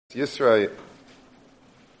Yisrael.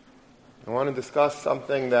 I want to discuss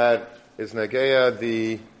something that is Nageya,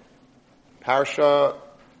 the Parsha,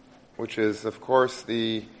 which is, of course,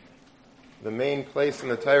 the main place in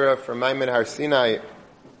the Torah for Maimon Har Sinai.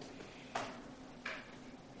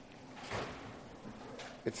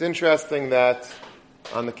 It's interesting that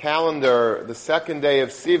on the calendar, the second day of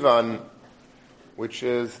Sivan, which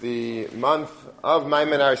is the month of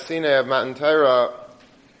Maimon Har Sinai of Matan Torah,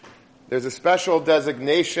 there's a special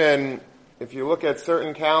designation, if you look at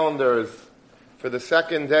certain calendars, for the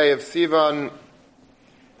second day of Sivan,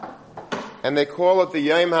 and they call it the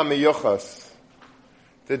Yom HaMiyuchas,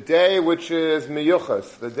 the day which is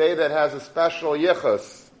Miyuchas, the day that has a special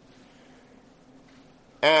Yichus.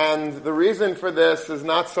 And the reason for this is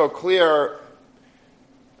not so clear,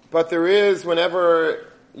 but there is, whenever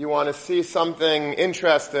you want to see something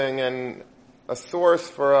interesting and a source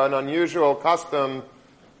for an unusual custom,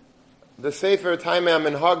 the Sefer Taimei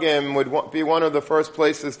HaMinhagim would be one of the first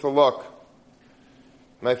places to look.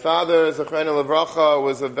 My father, Zechreinu Livracha,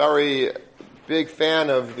 was a very big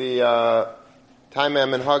fan of the Taimei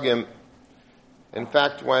HaMinhagim. In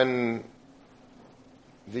fact, when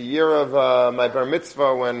the year of my bar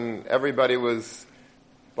mitzvah, when everybody was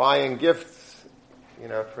buying gifts,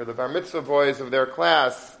 for the bar mitzvah boys of their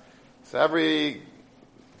class, so every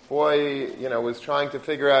boy, was trying to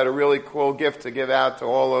figure out a really cool gift to give out to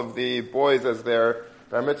all of the boys as their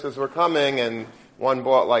bar mitzvahs were coming, and one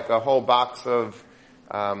bought like a whole box of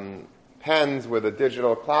pens with a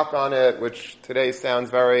digital clock on it, which today sounds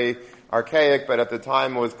very archaic, but at the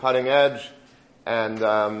time was cutting edge,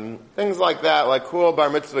 and things like that, like cool bar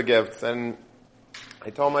mitzvah gifts. And I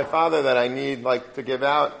told my father that I need to give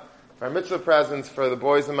out bar mitzvah presents for the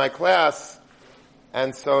boys in my class.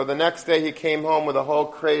 And so the next day he came home with a whole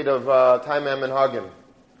crate of Taimei HaMinhagim,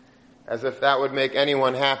 as if that would make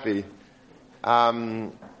anyone happy.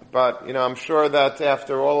 But, I'm sure that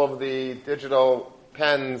after all of the digital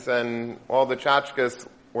pens and all the tchotchkes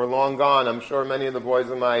were long gone, I'm sure many of the boys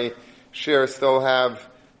in my shir still have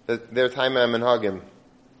their Taimei HaMinhagim.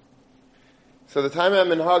 So the Taimei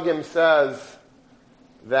HaMinhagim says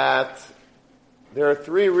that there are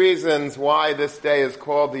three reasons why this day is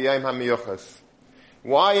called the Yom HaMiyuchas.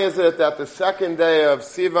 Why is it that the second day of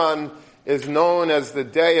Sivan is known as the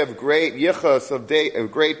day of great yichus,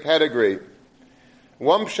 of great pedigree?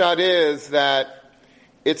 One pshat is that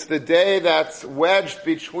it's the day that's wedged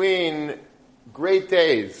between great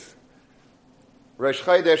days. Rosh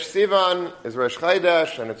Chodesh Sivan is Rosh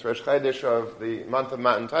Chodesh, and it's Rosh Chodesh of the month of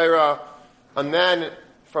Matan Torah. And then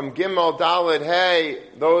from Gimel, Daled, Hey,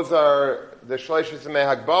 those are the Shloshis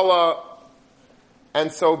Yemei Hagbala. And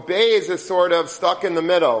so Beis is sort of stuck in the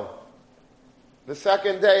middle. The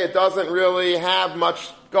second day, it doesn't really have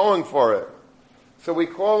much going for it. So we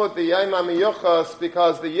call it the Yom HaMiyuchas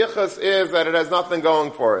because the Yichus is that it has nothing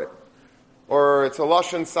going for it. Or it's a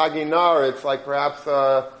Lashon Saginar, it's like perhaps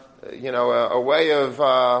a way of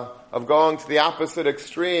going to the opposite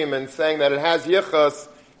extreme and saying that it has Yichus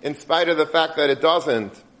in spite of the fact that it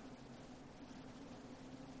doesn't.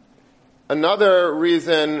 Another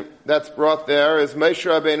reason that's brought there is Moshe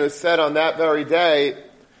Rabbeinu said on that very day,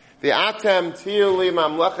 the Atem Tiyu Li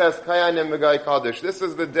Mamleches Kayanim V'Gai Kadosh. This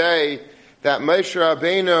is the day that Moshe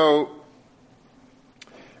Rabbeinu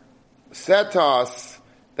said to us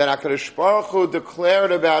that HaKadosh Baruch Hu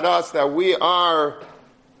declared about us that we are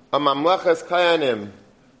a Mamleches Kayanim.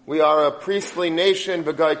 We are a priestly nation,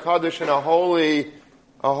 V'Gai Kadosh, and a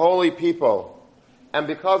holy people. And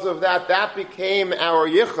because of that, that became our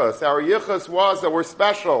yichus. Our yichus was that we're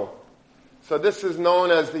special. So this is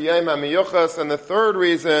known as the Yom HaMiyuchas. And the third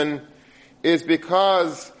reason is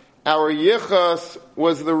because our yichus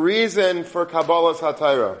was the reason for Kabbalas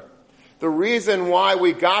HaTorah. The reason why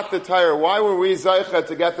we got the Torah, why were we Zaycha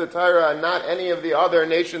to get the Torah and not any of the other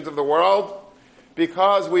nations of the world?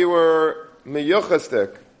 Because we were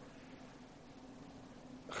miyuchastic.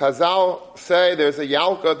 Chazal say, there's a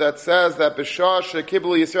Yalka that says that B'shah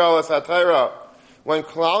shekiblu Yisrael es HaTorah, when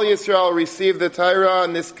Klal Yisrael received the Torah,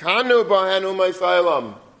 niskanu bahen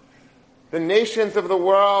u'mayisaylam, the nations of the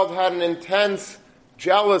world had an intense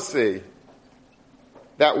jealousy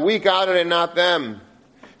that we got it and not them.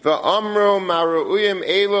 V'amru maru'uyim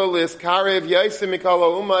elu liskarev yaisim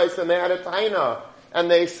mikala umayis, and they had a taina, and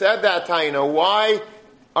they said that taina. Why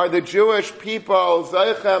are the Jewish people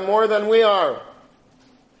Zaycha more than we are?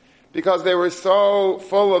 Because they were so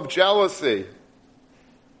full of jealousy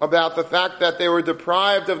about the fact that they were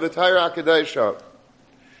deprived of the Torah HaKadosha.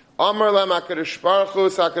 Amar lem HaKadosh Baruch Hu,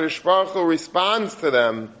 HaKadosh Baruch Hu responds to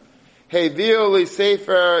them, Heiviu li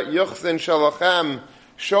sefer yuchzin shalachem,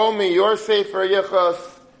 show me your sefer yichus,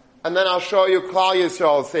 and then I'll show you Klal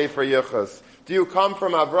Yisrael's Sefer Yichus. Do you come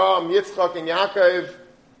from Avraham, Yitzchak, and Yaakov?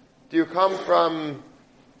 Do you come from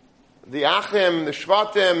the Achim, the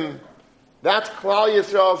Shvatim? That's Klal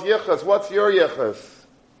Yisrael's Yichus. What's your Yichus?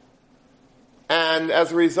 And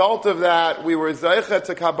as a result of that, we were Zeicha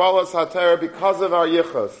to Kabbalas HaTorah because of our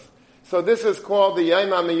Yichus. So this is called the Yom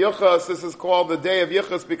HaMiyuchas. This is called the Day of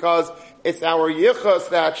Yichus because it's our Yichus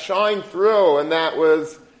that shined through and that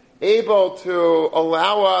was able to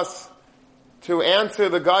allow us to answer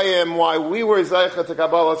the Goyim why we were Zeicha to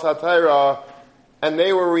Kabbalas HaTorah and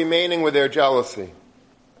they were remaining with their jealousy.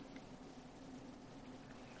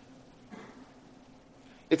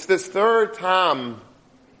 It's this third time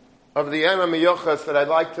of the Yom HaMiyuchas that I'd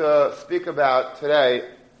like to speak about today.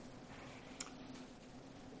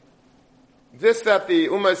 This that the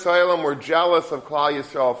Ummah Yisraelim were jealous of Klal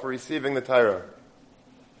Yisrael for receiving the Torah.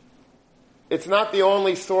 It's not the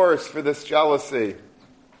only source for this jealousy.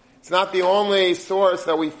 It's not the only source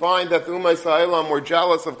that we find that the Ummah Yisraelim were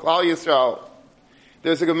jealous of Klal Yisrael.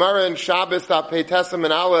 There's a Gemara in Shabbos, Pei Tesam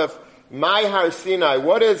and Aleph, Mai Har Sinai.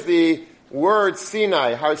 What is the word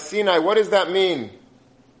Sinai? Har Sinai, what does that mean?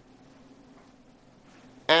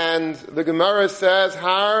 And the Gemara says,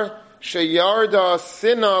 Har Sheyarda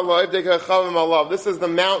Sina Lo'ivdeka Chavim Alav. This is the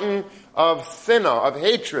mountain of Sina, of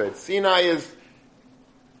hatred. Sinai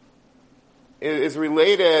is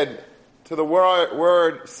related to the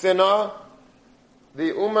word Sina.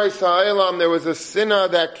 The Ummah Yisraelim, there was a Sina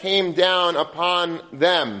that came down upon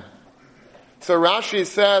them. So Rashi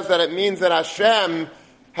says that it means that Hashem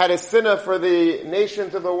had a Sina for the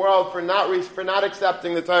nations of the world for not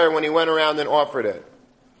accepting the Torah when he went around and offered it.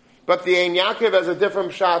 But the Ein Yaakov has a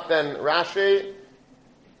different pshat than Rashi,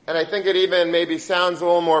 and I think it even maybe sounds a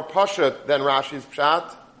little more pashut than Rashi's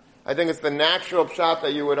pshat. I think it's the natural pshat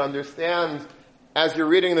that you would understand as you're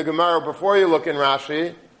reading the Gemara before you look in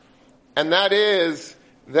Rashi, and that is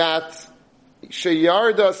that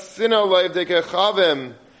Sheyarda Sina Lo'ivdeke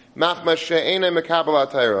Chavim Machma She'ena Mekabel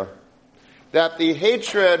HaTorah, that the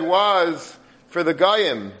hatred was for the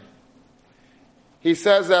Goyim. He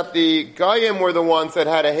says that the Goyim were the ones that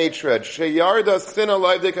had a hatred. Sheyarda Sina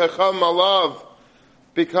Lo'ivdeke Chavim Alav,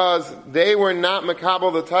 because they were not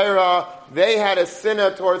Mekabel the Torah, they had a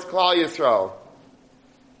Sina towards Klal Yisrael.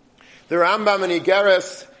 The Rambam in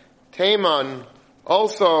Igeres Teiman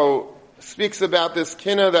also speaks about this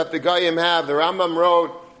kinna that the Goyim have. The Rambam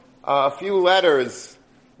wrote a few letters.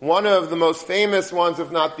 One of the most famous ones,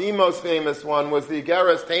 if not the most famous one, was the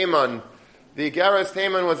Igeres Teiman. The Igeres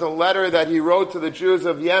Teiman was a letter that he wrote to the Jews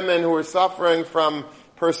of Yemen who were suffering from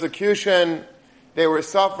persecution. They were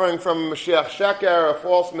suffering from Mashiach Sheker, a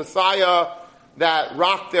false Messiah that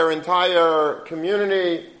rocked their entire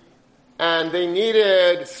community. And they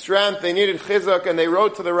needed strength, they needed chizuk, and they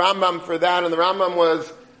wrote to the Rambam for that. And the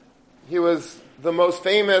Rambam he was the most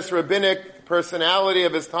famous rabbinic personality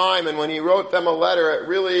of his time. And when he wrote them a letter, it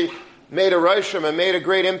really made a rosham and made a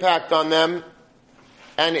great impact on them.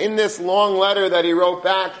 And in this long letter that he wrote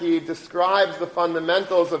back, he describes the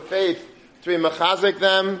fundamentals of faith to be mechazik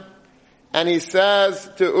them. And he says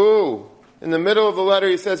in the middle of the letter,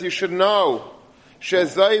 he says, you should know, the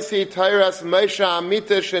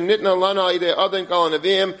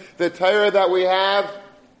Torah that we have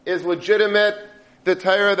is legitimate. The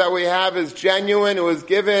Torah that we have is genuine. It was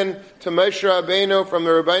given to Moshe Rabbeinu from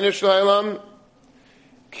the Rebbeinu Shalom.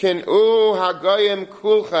 Kin'u hagoyim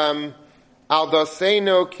kulchem al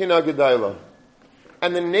daseinu kina gedayla.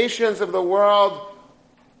 And the nations of the world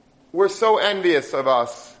were so envious of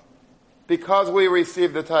us because we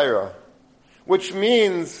received the Torah. Which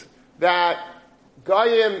means that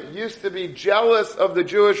Goyim used to be jealous of the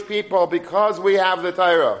Jewish people because we have the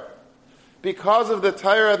Torah. Because of the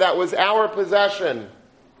Torah that was our possession.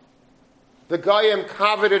 The Goyim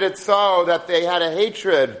coveted it so that they had a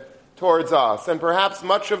hatred towards us. And perhaps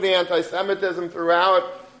much of the anti-Semitism throughout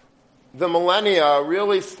the millennia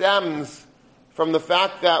really stems from the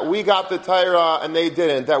fact that we got the Torah and they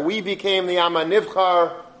didn't. That we became the Am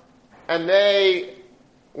HaNivchar and they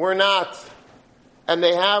were not. And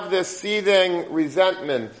they have this seething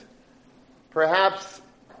resentment. Perhaps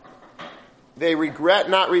they regret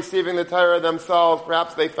not receiving the Torah themselves.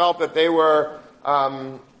 Perhaps they felt that they were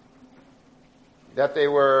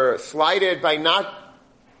slighted by not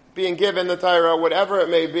being given the Torah, whatever it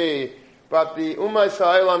may be. But the Ummah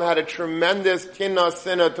Yisraelim had a tremendous kinna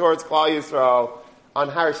sinna towards Klal Yisrael on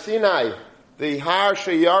Har Sinai. The Har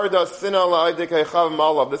Sheyarda Sina Lo'ivdeke Chavim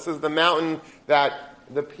Alav. This is the mountain that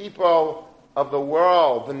the people of the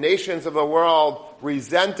world, the nations of the world,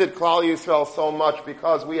 resented Klal Yisrael so much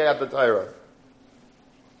because we had the Torah.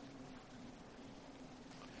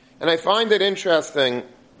 And I find it interesting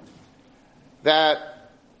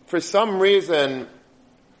that for some reason,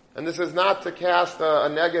 and this is not to cast a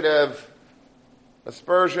negative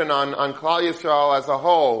aspersion on Klal Yisrael as a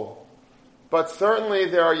whole, but certainly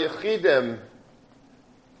there are yechidim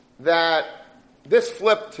that this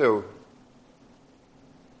flipped to.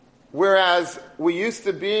 Whereas we used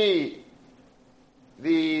to be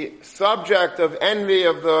the subject of envy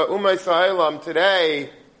of the Ummah Yisraelim, today,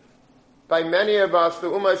 by many of us, the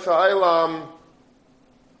Ummah Yisraelim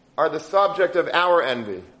are the subject of our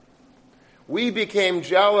envy. We became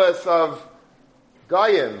jealous of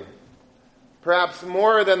Goyim, perhaps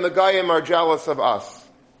more than the Goyim are jealous of us.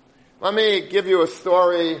 Let me give you a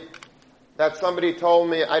story that somebody told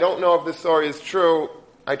me. I don't know if this story is true.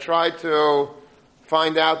 I tried to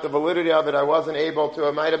find out the validity of it. I wasn't able to.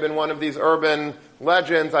 It might have been one of these urban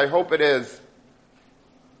legends. I hope it is.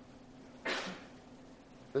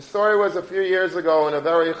 The story was a few years ago in a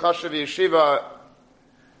very chashuv yeshiva,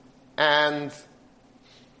 and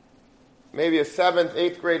maybe a 7th,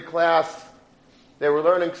 8th grade class. They were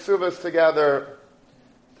learning ksuvas together.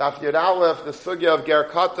 Daf Yud Aleph, the sugya of ger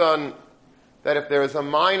katan, that if there is a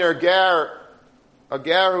minor ger, a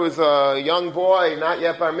ger who is a young boy, not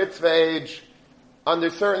yet bar mitzvah age, under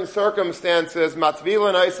certain circumstances,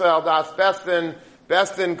 matvilan isa al das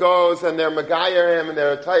bestin goes and they're megayer him and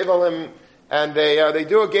they're taivel him, and they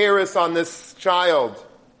do a gerus on this child.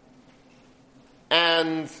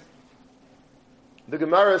 And the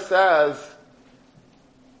Gemara says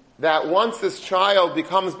that once this child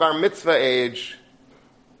becomes bar mitzvah age,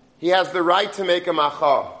 he has the right to make a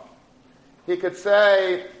macha. He could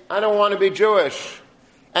say, I don't want to be Jewish.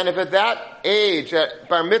 And if at that age, at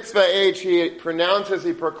bar mitzvah age, he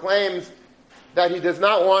proclaims that he does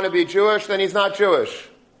not want to be Jewish, then he's not Jewish.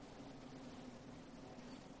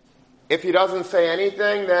 If he doesn't say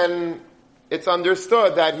anything, then it's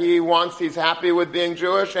understood that he's happy with being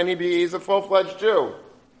Jewish, and he's a full-fledged Jew.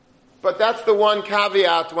 But that's the one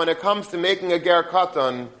caveat when it comes to making a ger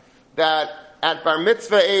katan, that at bar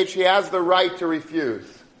mitzvah age, he has the right to refuse.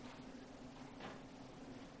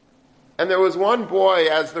 And there was one boy,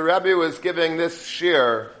 as the Rebbe was giving this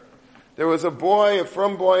shir, there was a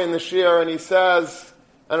frum boy in the shir, and he says,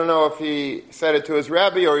 I don't know if he said it to his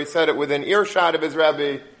Rebbe or he said it within earshot of his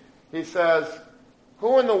Rebbe, he says,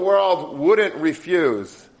 who in the world wouldn't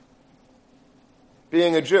refuse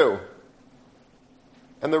being a Jew?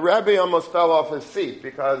 And the Rebbe almost fell off his seat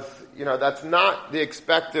because, that's not the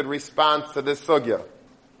expected response to this sugya.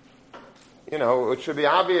 It should be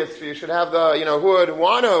obvious. You should have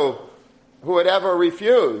who would ever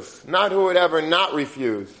refuse, not who would ever not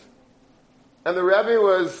refuse. And the Rebbe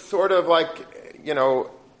was sort of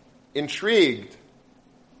intrigued,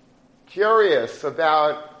 curious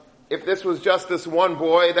about if this was just this one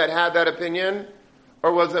boy that had that opinion,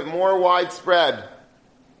 or was it more widespread?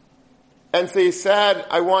 And so he said,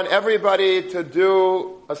 I want everybody to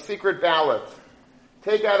do a secret ballot.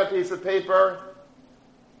 Take out a piece of paper,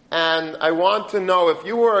 and I want to know if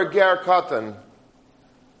you were a ger katan,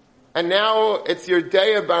 and now it's your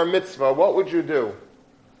day of bar mitzvah, what would you do?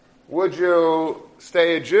 Would you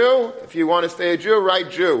stay a Jew? If you want to stay a Jew,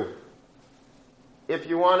 write Jew. If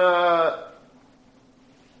you want to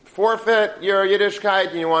forfeit your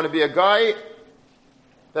Yiddishkeit and you want to be a guy,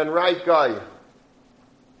 then write guy.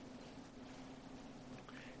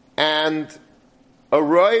 And a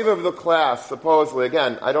rov of the class, supposedly,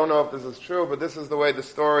 again, I don't know if this is true, but this is the way the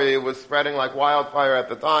story was spreading like wildfire at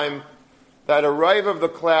the time, that a rov of the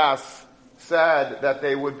class said that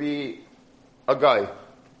they would be a guy.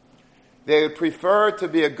 They would prefer to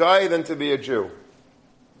be a guy than to be a Jew.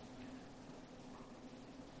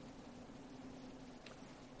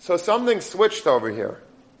 So something switched over here.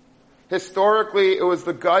 Historically, it was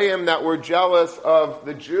the Goyim that were jealous of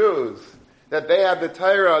the Jews, that they had the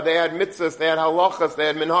Torah, they had mitzvahs, they had halachas, they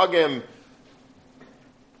had minhagim.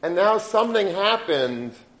 And now something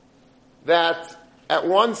happened that at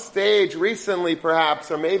one stage recently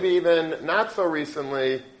perhaps, or maybe even not so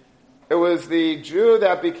recently, it was the Jew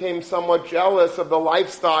that became somewhat jealous of the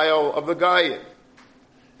lifestyle of the Goyim.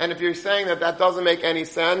 And if you're saying that doesn't make any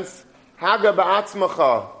sense, Haga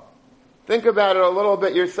ba'atzmacha. Think about it a little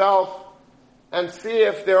bit yourself and see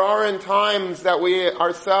if there aren't times that we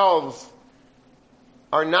ourselves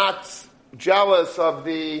are not jealous of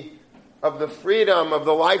the freedom, of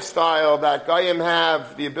the lifestyle that Goyim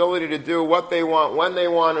have, the ability to do what they want, when they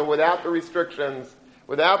want, and without the restrictions,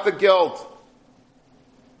 without the guilt.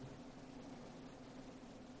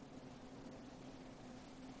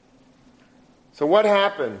 So what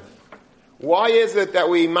happened? Why is it that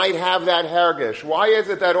we might have that hergish? Why is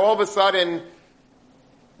it that all of a sudden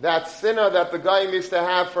that sinna that the Goyim used to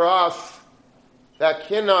have for us, that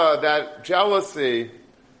kinna, that jealousy,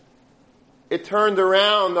 it turned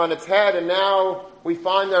around on its head, and now we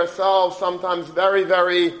find ourselves sometimes very,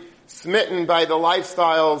 very smitten by the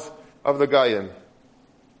lifestyles of the Goyim.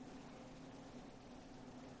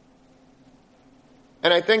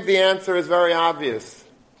 And I think the answer is very obvious.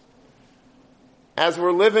 As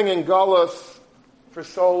we're living in Galus for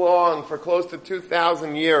so long, for close to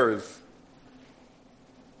 2,000 years,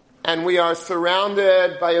 and we are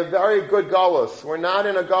surrounded by a very good Galus. We're not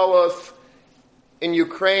in a Galus in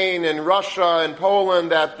Ukraine and Russia and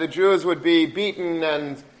Poland that the Jews would be beaten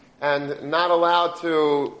and not allowed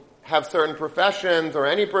to have certain professions or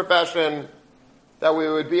any profession, that we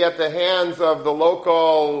would be at the hands of the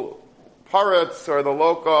local parrots or the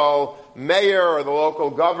local mayor or the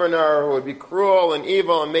local governor who would be cruel and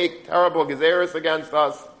evil and make terrible gezeros against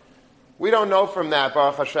us. We don't know from that,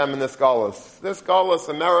 Baruch Hashem, in this Galus. This Galus,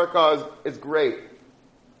 America, is great.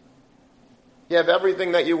 You have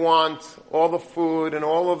everything that you want, all the food and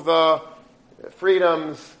all of the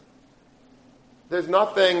freedoms. There's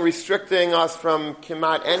nothing restricting us from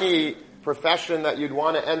kimat any profession that you'd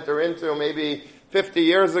want to enter into. Maybe 50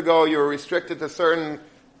 years ago you were restricted to certain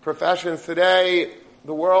professions. Today,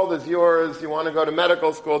 the world is yours. You want to go to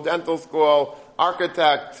medical school, dental school,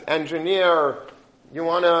 architect, engineer. You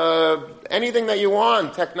want to, anything that you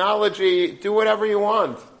want, technology, do whatever you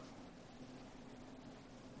want.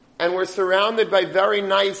 And we're surrounded by very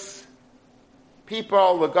nice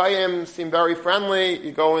people. The Goyim seem very friendly.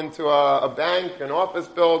 You go into a bank, an office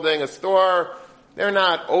building, a store. They're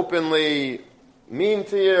not openly mean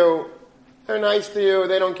to you. They're nice to you.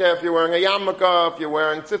 They don't care if you're wearing a yarmulke, if you're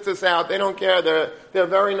wearing tzitzis out. They don't care. They're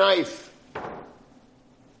very nice.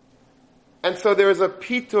 And so there's a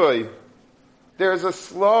pitoy. There's a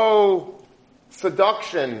slow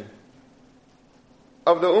seduction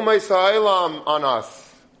of the Ummei Sa'ilam on us.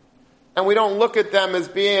 And we don't look at them as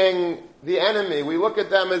being the enemy. We look at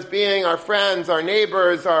them as being our friends, our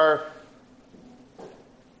neighbors,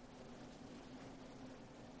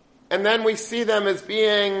 and then we see them as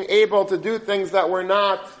being able to do things that we're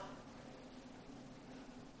not.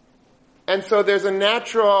 And so there's a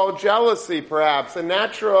natural jealousy, perhaps, a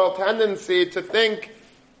natural tendency to think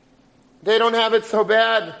they don't have it so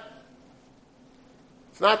bad.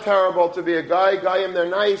 It's not terrible to be a guy. Goyim, they're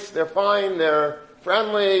nice, they're fine, they're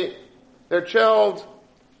friendly, they're chilled.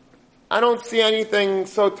 I don't see anything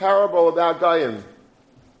so terrible about Goyim.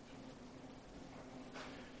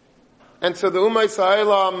 And so the Ummei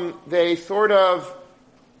Sa'ilam, they sort of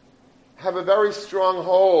have a very strong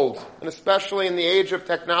hold, and especially in the age of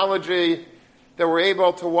technology, that we're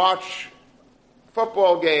able to watch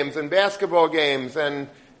football games and basketball games and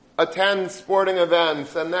attend sporting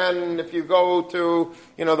events. And then if you go to,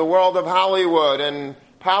 the world of Hollywood and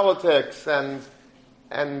politics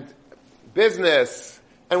and business,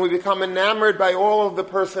 and we become enamored by all of the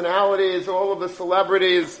personalities, all of the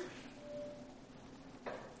celebrities,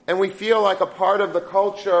 and we feel like a part of the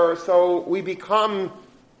culture, so we become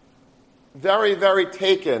very, very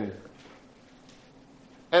taken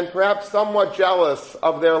and perhaps somewhat jealous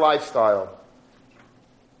of their lifestyle.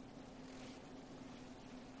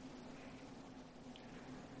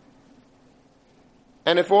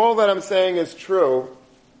 And if all that I'm saying is true,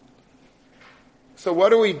 so what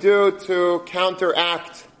do we do to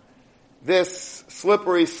counteract this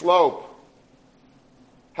slippery slope?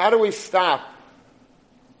 How do we stop?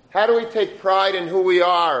 How do we take pride in who we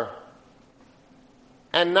are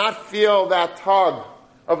and not feel that tug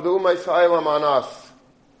of the Ummei Sa'ilam on us?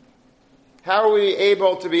 How are we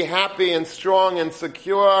able to be happy and strong and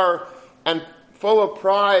secure and full of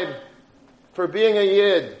pride for being a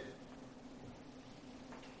Yid?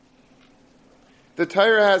 The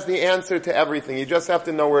Torah has the answer to everything. You just have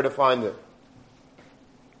to know where to find it.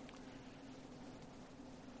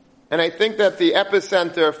 And I think that the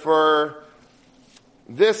epicenter for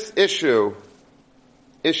this issue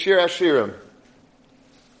is Shir Hashirim.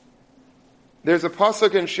 There's a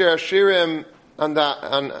pasuk in Shir Hashirim on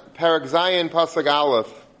Perek Zayin, pasuk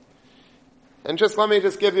Aleph. And let me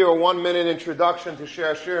give you a 1-minute introduction to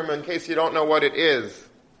Shir Hashirim in case you don't know what it is.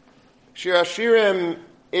 Shir Hashirim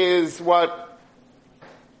is what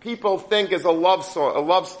people think is a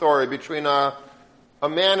love story between a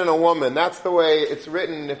man and a woman. That's the way it's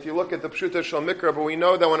written if you look at the Pshuta Shel Mikra, but we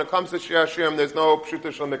know that when it comes to Shir Hashirim, there's no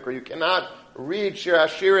Pshuta Shel Mikra. You cannot read Shir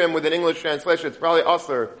Hashirim with an English translation. It's probably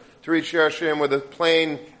usher to read Shir Hashirim with a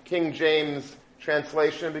plain King James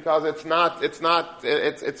translation because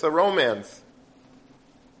it's a romance.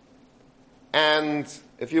 And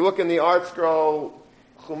if you look in the art scroll,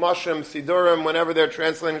 Chumashim, Sidurim, whenever they're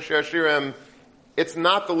translating Shir Hashirim, it's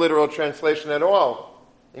not the literal translation at all.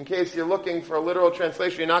 In case you're looking for a literal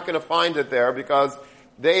translation, you're not going to find it there because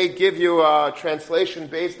they give you a translation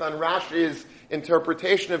based on Rashi's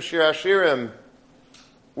interpretation of Shir Hashirim,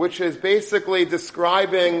 which is basically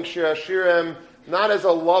describing Shir Hashirim not as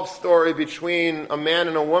a love story between a man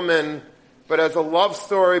and a woman, but as a love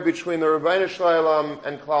story between the Rebbeinu Shalom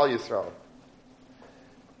and Klal Yisrael.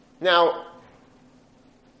 Now,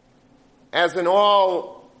 as in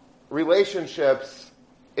all relationships,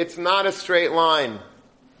 it's not a straight line.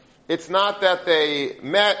 It's not that they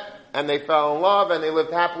met and they fell in love and they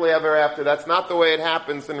lived happily ever after. That's not the way it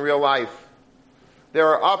happens in real life. There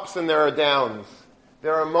are ups and there are downs.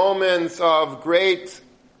 There are moments of great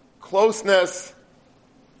closeness,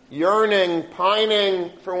 yearning,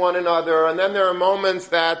 pining for one another, and then there are moments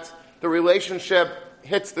that the relationship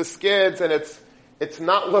hits the skids and it's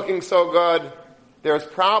not looking so good. There's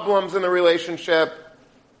problems in the relationship.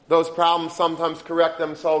 Those problems sometimes correct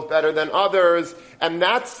themselves better than others, and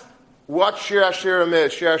that's what Shir Hashirim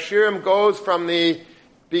is. Shir Hashirim goes from the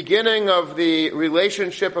beginning of the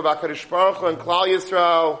relationship of HaKadosh Baruch Hu and Klal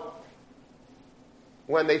Yisrael,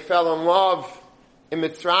 when they fell in love in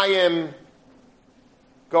Mitzrayim,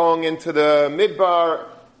 going into the Midbar,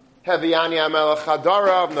 Heviani HaMelech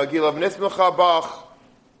Hadarav, Nagilav Nismucha Bach.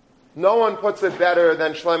 No one puts it better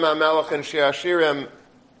than Shlomo HaMelech and Shir Hashirim.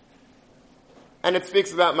 And it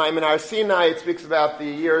speaks about Maimon Har Sinai, it speaks about the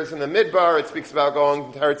years in the Midbar, it speaks about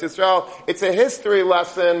going to Eretz Yisrael. It's a history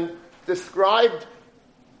lesson described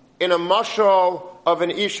in a mashal of an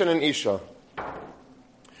Ish and an Isha.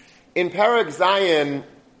 In Perek Zayin,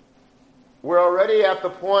 we're already at the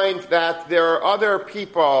point that there are other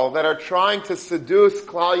people that are trying to seduce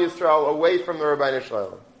Klal Yisrael away from the Rebbeinu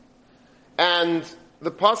Shalom. And the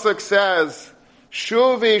pasuk says,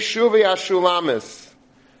 Shuvi, Shuvi HaShulamis.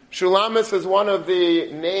 Shulamis is one of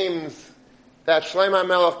the names that Shlomo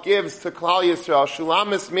HaMelech gives to Klal Yisrael.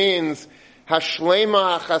 Shulamis means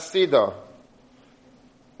Hashlema HaChasida,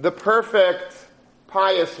 the perfect,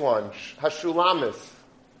 pious one, Hashulamis.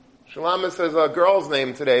 Shulamis is a girl's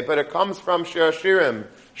name today, but it comes from Shir Hashirim.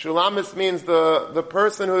 Shulamis means the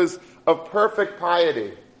person who's of perfect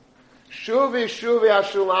piety. Shuvi, Shuvi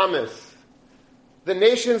HaShulamis. The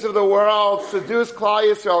nations of the world seduce Klal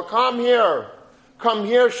Yisrael. Come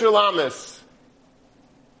here, Shulamis.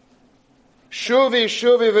 Shuvi,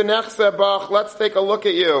 Shuvi v'nechse bach. Let's take a look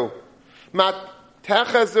at you. Techazu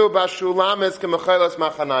b'Shulamis k'mechelas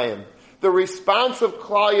machanayim. The response of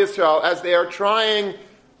Klal Yisrael as they are trying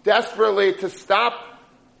desperately to stop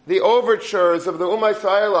the overtures of the Ummah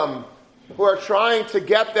Yisraelim, who are trying to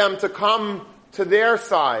get them to come to their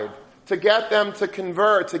side, to get them to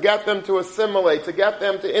convert, to get them to assimilate, to get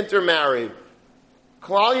them to intermarry.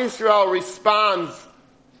 Klal Yisrael responds,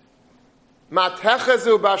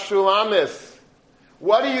 Matechezu b'Shulamis.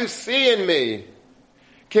 What do you see in me?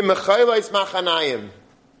 Ki mechaylos machanayim.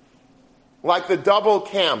 Like the double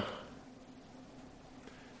camp.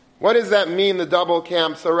 What does that mean, the double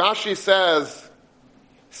camp? So Rashi says,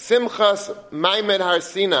 Simchas Maimon Har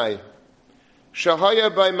Sinai,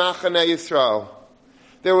 Shahaya by Machane Yisrael.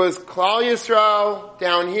 There was Klal Yisrael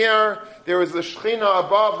down here. There was the Shechina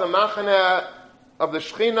above, the Machane of the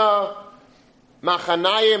Shechina,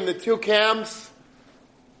 Machanayim, the two camps.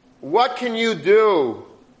 What can you do?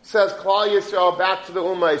 Says Klal Yisrael back to the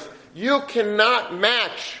Ummahs. You cannot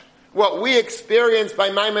match what we experienced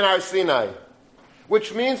by Maimon Har Sinai.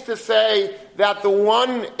 Which means to say that the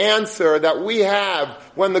one answer that we have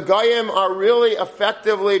when the Goyim are really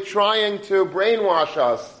effectively trying to brainwash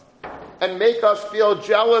us and make us feel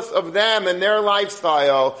jealous of them and their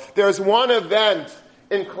lifestyle, there's one event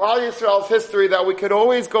in Klal Yisrael's history that we could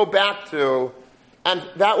always go back to, and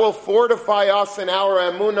that will fortify us in our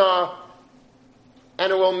emunah,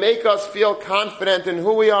 and it will make us feel confident in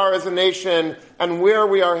who we are as a nation and where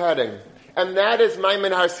we are heading. And that is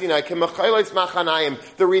Maimon Har Sinai, K'mechaylos machanayim.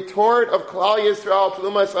 The retort of Klal Yisrael to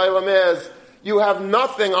Ummah Yisraelim is, you have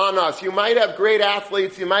nothing on us. You might have great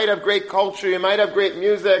athletes, you might have great culture, you might have great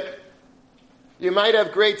music, you might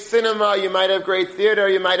have great cinema, you might have great theater,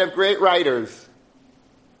 you might have great writers.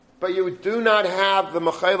 But you do not have the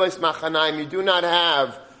Mechaylos machanayim, you do not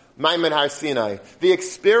have Maimon Har Sinai. The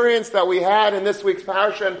experience that we had in this week's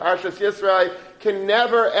Parsha and Parshas Yisrael can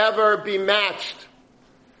never ever be matched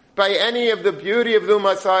by any of the beauty of the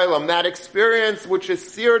Ummah Yisraelim, that experience which is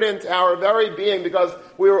seared into our very being, because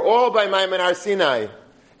we were all by Maimon Har Sinai.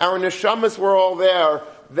 Our neshamas were all there.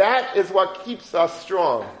 That is what keeps us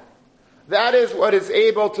strong. That is what is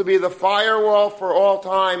able to be the firewall for all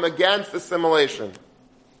time against assimilation.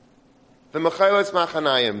 The Mechaylos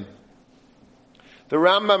Machanayim. The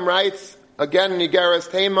Rambam writes, again in Igeres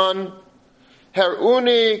Teiman,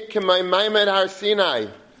 Her'uni k'may Maimon Har Sinai.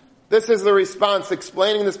 This is the response,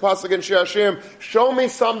 explaining this pasuk in Shir Hashirim. Show me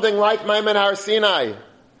something like Maimon Har Sinai.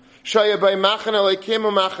 Shaya by Machane Elokim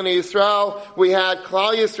u'Machane Yisrael. We had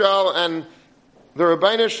Klal Yisrael and the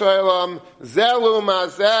Rabbeinu Shalom. Zelu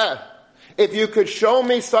Mazeh. If you could show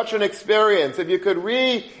me such an experience, if you could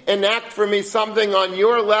reenact for me something on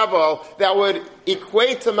your level that would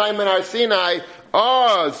equate to Maimon Har Sinai,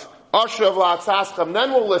 Oz, Ashav La'atzaschem,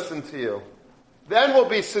 then we'll listen to you. Then we'll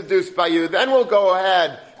be seduced by you. Then we'll go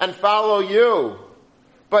ahead and follow you.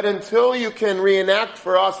 But until you can reenact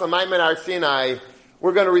for us a Maimon Har Sinai,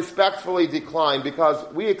 we're going to respectfully decline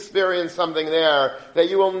because we experienced something there that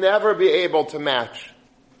you will never be able to match.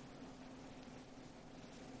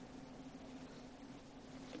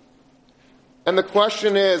 And the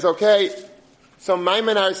question is, okay, so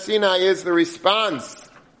Maimon Har Sinai is the response.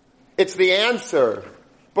 It's the answer.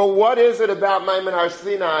 But what is it about Maimon Har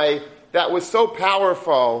Sinai that was so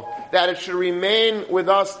powerful that it should remain with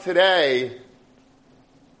us today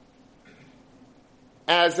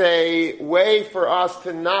as a way for us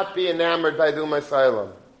to not be enamored by Duma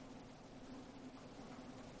Salem?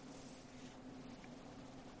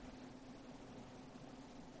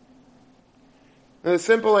 And the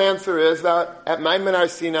simple answer is that at Maimon Har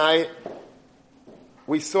Sinai,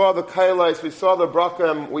 we saw the Kailas, we saw the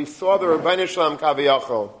Brakim, we saw the Rabbeinu Shalom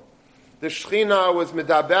Kaviyachol. The Shechina was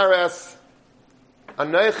Medaberes,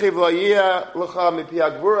 Anochi V'loyia L'cha Mipi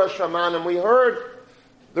Agvura Shaman, and we heard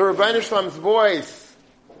the Rabbeinu Shalom's voice.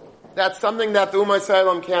 That's something that the Ummah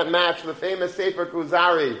Yisraelim can't match, the famous Sefer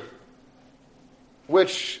Kuzari,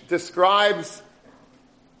 which describes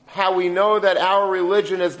how we know that our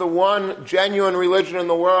religion is the one genuine religion in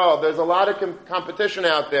the world. There's a lot of competition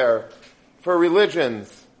out there for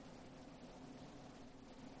religions.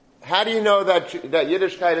 How do you know that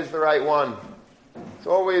Yiddishkeit is the right one? It's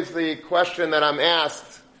always the question that I'm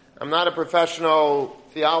asked. I'm not a professional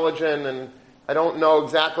theologian, and I don't know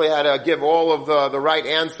exactly how to give all of the right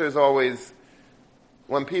answers always.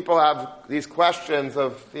 When people have these questions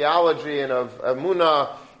of theology and of emunah,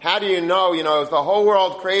 how do you know? Is the whole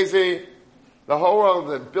world crazy? The whole world,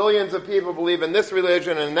 the billions of people believe in this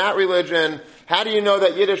religion and that religion. How do you know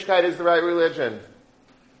that Yiddishkeit is the right religion?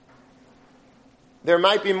 There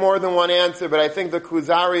might be more than one answer, but I think the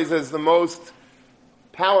Kuzari's is the most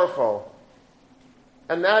powerful.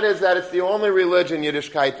 And that is that it's the only religion,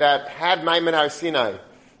 Yiddishkeit, that had Maimon Har Sinai,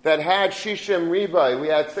 that had Shishim Ribai. We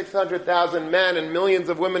had 600,000 men and millions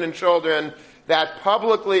of women and children that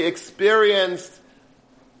publicly experienced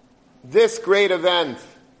this great event.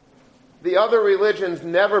 The other religions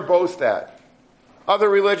never boast that. Other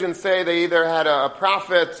religions say they either had a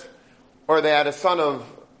prophet or they had a son of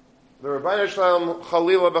the Rabbeinu Shalom,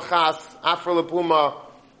 Chalila B'chas, Afar Lepuma.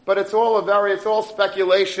 But it's all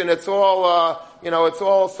speculation. It's all, it's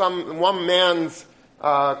all some one man's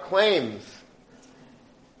claims.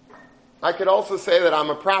 I could also say that I'm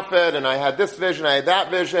a prophet and I had this vision, I had that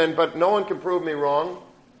vision, but no one can prove me wrong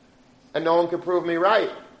and no one can prove me right.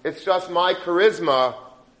 It's just my charisma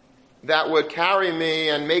that would carry me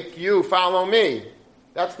and make you follow me.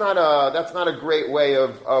 That's not a great way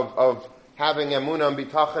of having emunah and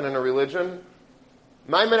bitachon in a religion.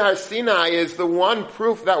 Maimon Har Sinai is the one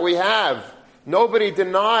proof that we have. Nobody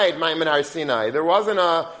denied Maimon Har Sinai. There wasn't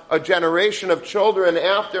a generation of children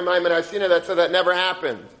after Maimon Har Sinai that said that never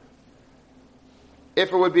happened.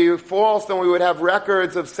 If it would be false, then we would have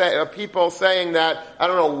records of people saying that, I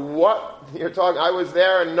don't know what you're talking, I was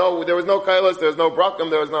there and no, there was no Kailas, there was no Brakim,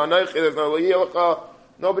 there was no Anochi, there was no Liyilcha.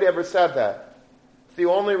 Nobody ever said that. It's the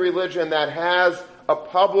only religion that has a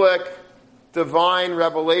public divine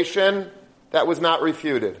revelation that was not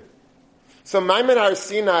refuted. So Maimon Har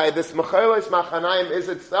Sinai, this Mecheles Machanaim, is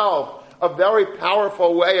itself a very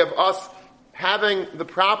powerful way of us having the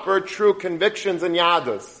proper, true convictions in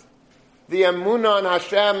Yadus. The emunah on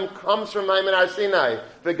Hashem comes from Maimon Har Sinai.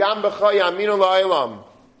 V'gam b'cha yaminu la'olam.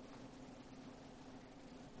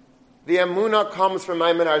 The emunah comes from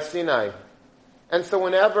Maimon Har Sinai. And so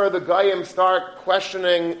whenever the Goyim start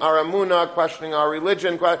questioning our emunah, questioning our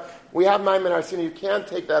religion, we have Maimon Har Sinai. You can't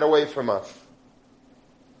take that away from us.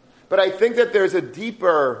 But I think that there's a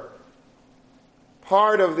deeper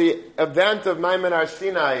part of the event of Maimon Har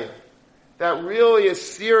Sinai that really is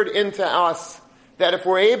seared into us, that if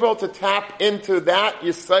we're able to tap into that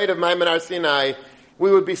Yesod of Maimon Har Sinai,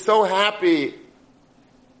 we would be so happy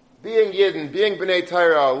being Yidden, being B'nai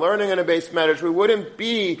Torah, learning in a base medrash. We wouldn't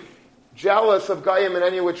be jealous of Goyim in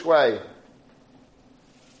any which way.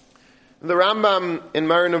 The Rambam in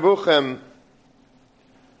Moreh Nevuchim,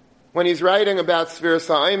 when he's writing about Sfiras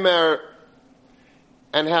HaOmer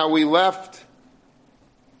and how we left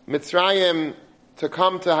Mitzrayim to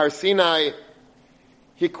come to Har Sinai,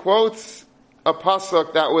 he quotes a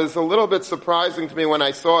pasuk that was a little bit surprising to me when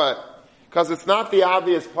I saw it, because it's not the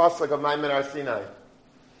obvious pasuk of Maimon Har Sinai.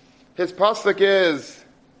 His pasuk is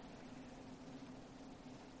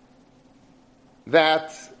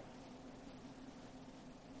that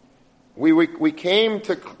we came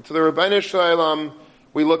to the Rebbeinu Shalom.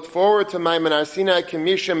 We looked forward to Maimon Har Sinai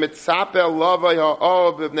Kamisha Mitzapel Lavai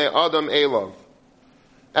Ha'ov B'nei Adam Elov.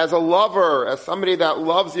 As a lover, as somebody that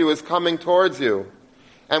loves you is coming towards you.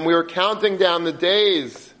 And we were counting down the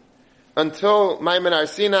days until Maimon Har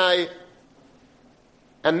Sinai.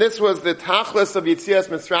 And this was the Tachlis of Yitzias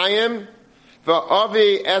Mitzrayim.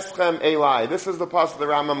 Va'avi eschem Elai. This is the pasuk the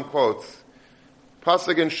Rambam quotes.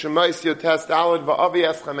 Pasuk in Shemais Yotes Daled Va'avi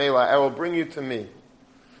eschem Elai. I will bring you to me.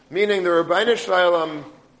 Meaning the Rebbeinu Shalom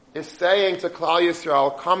is saying to Klal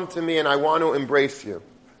Yisrael, come to me and I want to embrace you.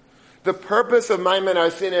 The purpose of Maimon Har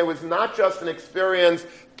Sinai was not just an experience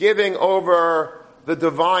giving over the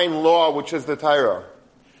divine law, which is the Torah.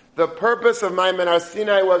 The purpose of Maimon Har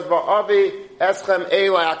Sinai was Va'avi eschem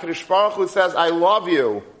Elai. HaKadosh Baruch Hu says, I love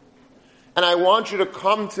you. And I want you to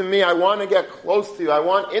come to me. I want to get close to you. I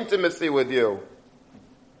want intimacy with you.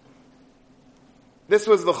 This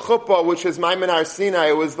was the chuppah, which is Maimon Har Sinai.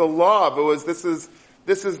 It was the love.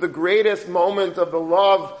 This is the greatest moment of the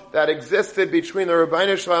love that existed between the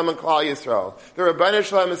Rebbeinu Shalom and Klal Yisrael. The Rebbeinu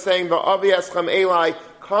Shalom is saying, Va'avi eschem Elai,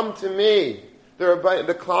 come to me.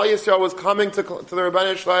 The Klal Yisrael was coming to the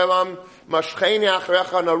Rebbeinu Shalom. Mashcheni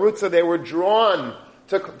acharecha narutza. They were drawn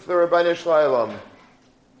to the Rebbeinu Shalom.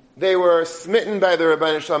 They were smitten by the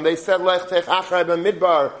Rebbeinu Shalom. They said, Lech tech achrei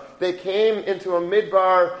b'midbar. They came into a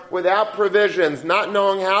midbar without provisions, not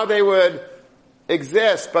knowing how they would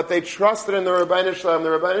exist, but they trusted in the Rebbeinu Shalom. The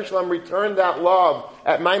Rebbeinu Shalom returned that love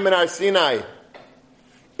at Maimon Har Sinai.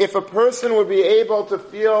 If a person would be able to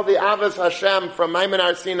feel the Avos Hashem from Maimon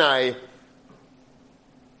Har Sinai,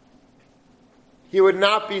 he would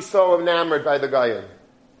not be so enamored by the Goyim.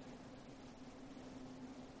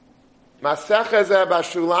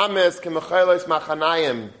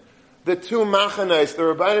 The two machanais, the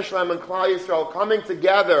Rebbeinu Shalom and Klal Yisrael, coming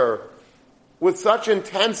together with such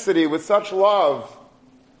intensity, with such love,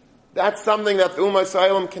 that's something that the Ummah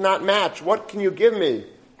Yisraelim cannot match. What can you give me?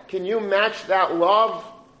 Can you match that love?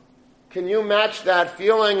 Can you match that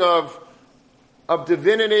feeling of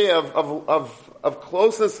divinity, of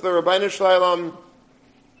closeness to the Rebbeinu Shalom?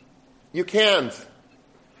 You can't.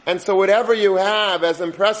 And so whatever you have, as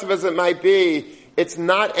impressive as it might be, it's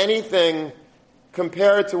not anything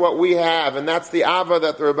compared to what we have, and that's the Ava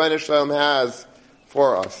that the Rebbeinu Shalom has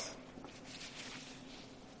for us.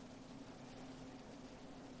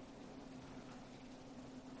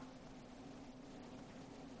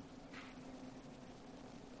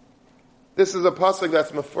 This is a pasuk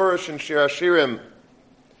that's mefurish in Shir Hashirim.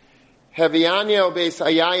 Heviani el beis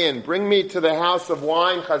hayayin, bring me to the house of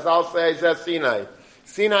wine. Chazal says that's Sinai.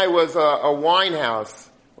 Sinai was a wine house.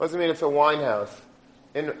 What does it mean it's a wine house?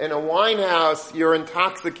 In a wine house, you're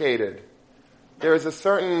intoxicated. There is a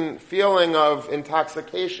certain feeling of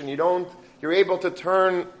intoxication. You're able to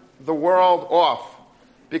turn the world off.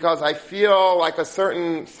 Because I feel like a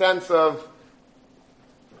certain sense of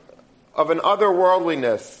an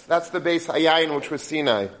otherworldliness. That's the Beis Hayayin, which was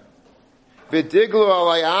Sinai. V'diglu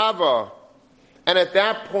alayava. And at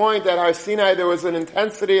that point, at Har Sinai, there was an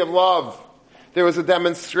intensity of love. There was a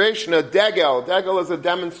demonstration, a degel. Degel is a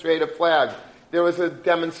demonstrative flag. There was a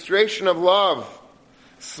demonstration of love.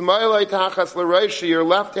 Smailai tachas l'roishi, your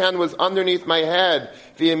left hand was underneath my head.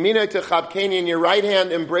 V'yaminai techabkeni, and your right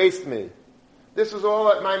hand embraced me. This was all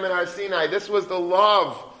at Maimon Har Sinai. This was the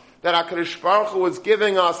love that HaKadosh Baruch Hu was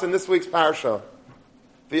giving us in this week's parsha.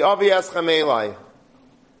 V'avi eschem Elai.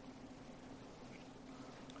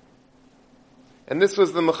 And this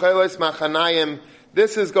was the Mecheles Machanayim.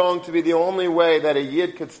 This is going to be the only way that a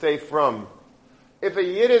Yid could stay from. If a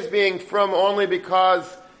Yid is being from only because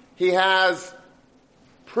he has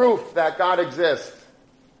proof that God exists,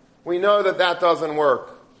 we know that that doesn't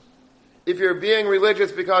work. If you're being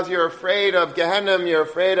religious because you're afraid of Gehenna, you're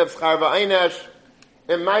afraid of Schar V'Einesh,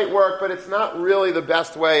 it might work, but it's not really the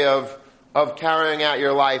best way of carrying out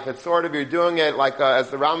your life. It's sort of, you're doing it like, as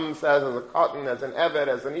the Rambam says, as a cotton, as an eved,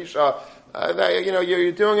 as an isha.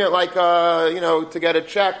 You're doing it like, to get a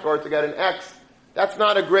check or to get an X. That's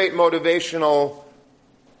not a great motivational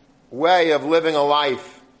way of living a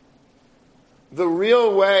life. The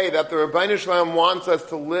real way that the Rebbeinu Shalom wants us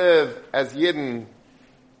to live as Yidden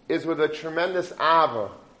is with a tremendous Ava.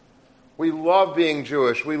 We love being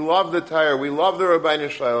Jewish. We love the Torah. We love the Rebbeinu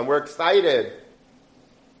Shalom. We're excited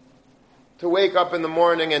to wake up in the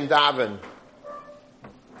morning and daven.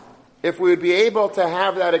 If we would be able to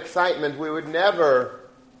have that excitement, we would never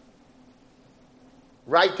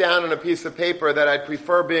write down on a piece of paper that I'd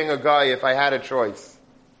prefer being a guy if I had a choice.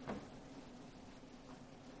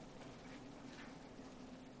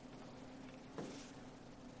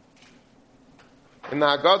 In the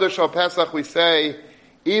Haggadah Shal Pesach we say,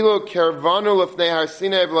 Ilu kervanu lefnei har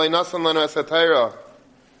Sinai v'lo nasan lanu es haTorah.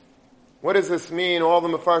 What does this mean? All the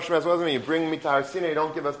Mefarshim, what does it mean? You bring me to Har Sinai, you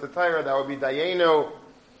don't give us the Torah, that would be Dayenu.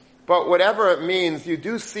 But whatever it means, you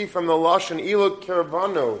do see from the Lashon, Ilu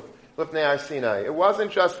kervanu lefnei har Sinai. It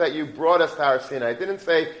wasn't just that you brought us to Har Sinai. It didn't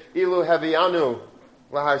say, Ilu hevianu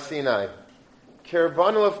lahar Sinai.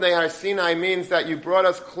 Kervanu lefnei har Sinai means that you brought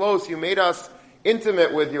us close, you made us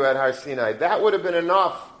intimate with you at Har Sinai. That would have been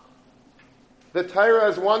enough. The Torah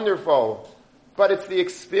is wonderful, but it's the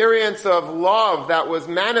experience of love that was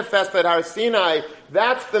manifest at Har Sinai.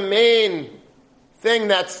 That's the main thing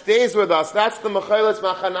that stays with us. That's the Mecheles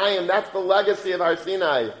Machanayim. That's the legacy of Har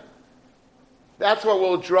Sinai. That's what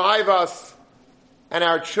will drive us and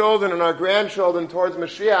our children and our grandchildren towards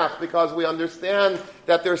Mashiach, because we understand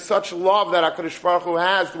that there's such love that HaKadosh Baruch Hu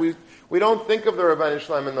has. We don't think of the Rebbeinu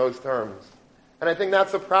Shalom in those terms. And I think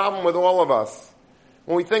that's the problem with all of us.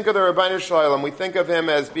 When we think of the Rebbeinu Shalom, we think of him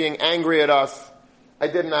as being angry at us. I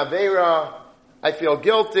did an Aveira. I feel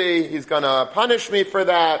guilty. He's going to punish me for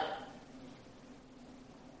that.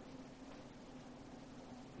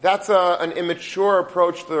 That's an immature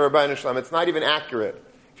approach to the Rebbeinu Shalom. It's not even accurate.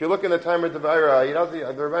 If you look in the Talmud Devaira, the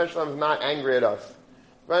Rebbeinu Shalom is not angry at us.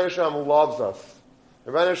 The Rebbeinu Shalom loves us.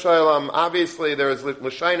 The Rebbeinu Shalom, obviously, there is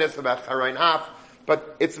l'shainis about Charayin Haf,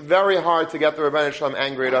 but it's very hard to get the Rebbeinu Shalom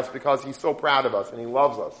angry at us because he's so proud of us and he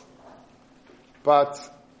loves us. But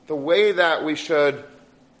the way that we should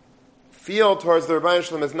feel towards the Rebbeinu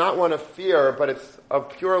Shalom is not one of fear, but it's of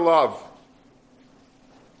pure love.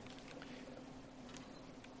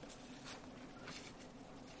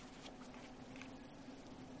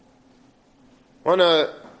 I want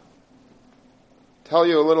to tell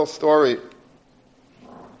you a little story.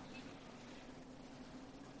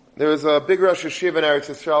 There was a big Rosh Yeshiva in Eretz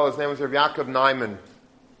Yisrael. His name was Rav Yaakov Naiman.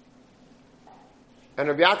 And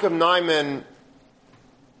Rav Yaakov Naiman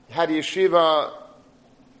had a yeshiva,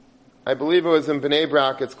 I believe it was in Bnei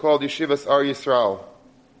Brak. It's called Yeshivas Ar Yisrael.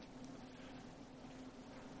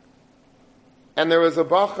 And there was a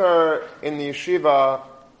bacher in the yeshiva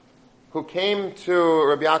who came to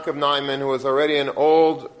Rabbi Yaakov Naiman, who was already an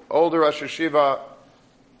older Rosh Yeshiva,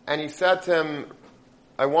 and he said to him,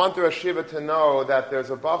 I want the Rosh Yeshiva to know that there's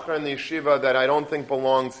a bacher in the yeshiva that I don't think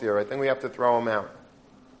belongs here. I think we have to throw him out.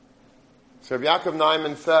 So Rabbi Yaakov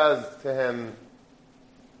Naiman says to him,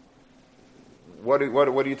 what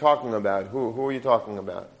are you talking about? Who are you talking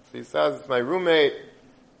about? So he says, it's my roommate.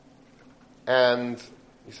 And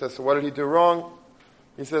he says, so what did he do wrong?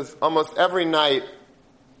 He says, almost every night,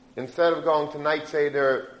 instead of going to night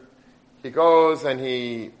seder, he goes and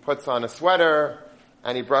he puts on a sweater,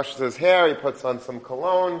 and he brushes his hair, he puts on some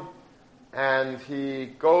cologne, and he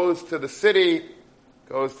goes to the city,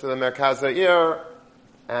 goes to the Merkaz Ha'ir,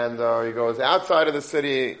 and he goes outside of the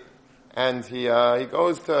city, and he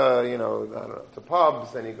goes to to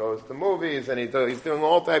pubs, and he goes to movies, and he's doing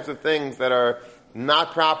all types of things that are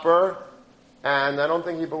not proper, and I don't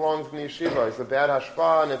think he belongs in the yeshiva. It's a bad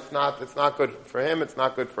hashpah, and it's not good for him, it's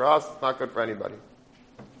not good for us, it's not good for anybody.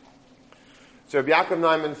 So Rabbi Yaakov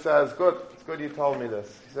Naiman says, good, it's good you told me this.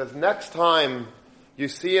 He says, next time you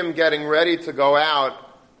see him getting ready to go out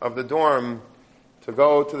of the dorm, to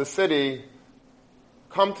go to the city,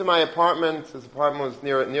 come to my apartment. His apartment was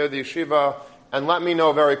near the yeshiva, and let me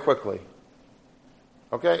know very quickly.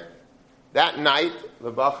 Okay? That night,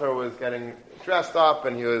 the bacher was getting dressed up,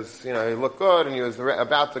 and he looked good, and he was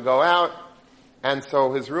about to go out, and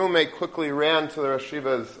so his roommate quickly ran to the Rosh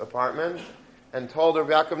Yeshiva's apartment, and told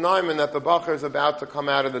Rabbi Yaakov Naiman that the bacher is about to come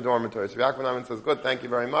out of the dormitory. So Rabbi Yaakov Naiman says, good, thank you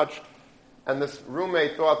very much. And this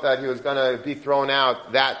roommate thought that he was going to be thrown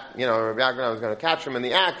out, Rabbi Yaakov Naiman was going to catch him in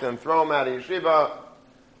the act and throw him out of yeshiva.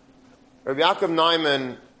 Rabbi Yaakov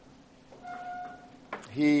Naiman,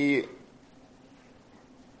 he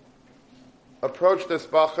approached this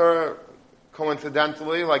bacher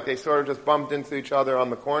coincidentally, like they sort of just bumped into each other on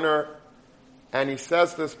the corner. And he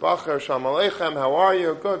says to this bacher, Shalom Aleichem, how are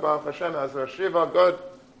you? Good, Baruch Hashem, how's the yeshiva? Good.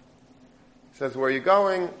 He says, where are you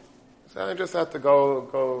going? He said, I just have to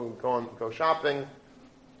go shopping.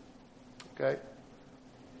 Okay.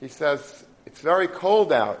 He says, it's very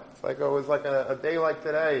cold out. It was like a day like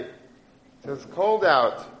today. He says, cold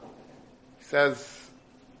out. He says,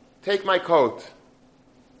 take my coat.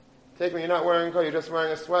 Take me, you're not wearing a coat, you're just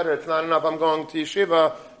wearing a sweater. It's not enough. I'm going to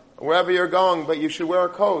yeshiva, wherever you're going, but you should wear a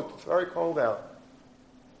coat. It's very cold out.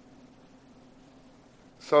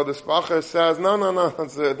 So the Spacher says, no,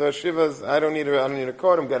 the yeshiva's, I don't need a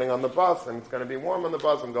coat, I'm getting on the bus, and it's going to be warm on the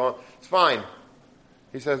bus, I'm going, it's fine.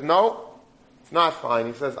 He says, no, it's not fine.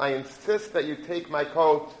 He says, I insist that you take my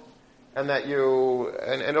coat, and that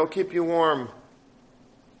and it'll keep you warm.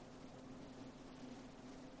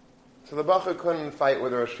 So the Bacher couldn't fight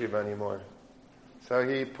with Rosh Yeshiva anymore. So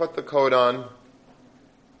he put the coat on,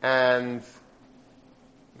 and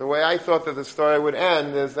the way I thought that the story would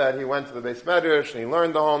end is that he went to the Beis Medrash, and he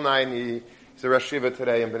learned the whole night, and he's a Rosh Yeshiva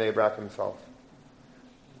today in Bnei Brak himself.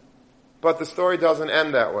 But the story doesn't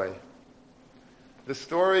end that way. The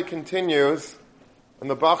story continues, and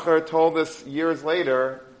the Bacher told us years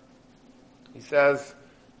later. He says,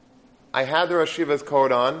 I had the Rosh Yeshiva's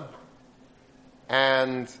coat on,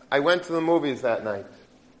 and I went to the movies that night.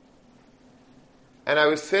 And I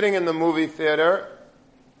was sitting in the movie theater,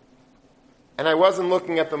 and I wasn't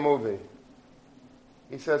looking at the movie.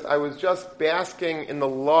 He says, I was just basking in the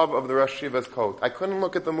love of the Rosh Yeshiva's coat. I couldn't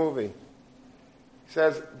look at the movie. He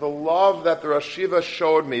says, the love that the Rosh Yeshiva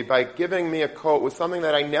showed me by giving me a coat was something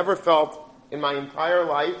that I never felt in my entire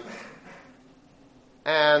life.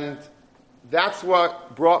 And that's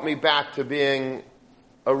what brought me back to being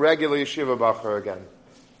a regular yeshiva bacher again,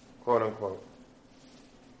 quote unquote.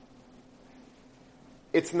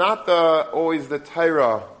 It's not always the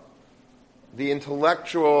Torah, the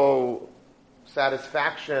intellectual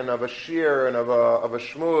satisfaction of a shir and of a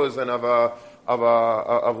shmuz and of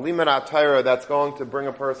limudat Torah that's going to bring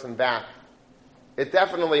a person back. It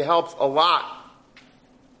definitely helps a lot.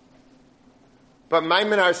 But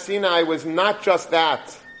Maimon Har Sinai was not just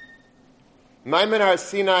that. Maimon Har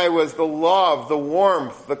Sinai was the love, the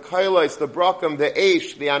warmth, the kailos, the brakim, the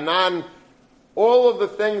eish, the anan, all of the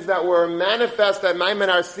things that were manifest at Maimon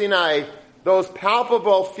Har Sinai, those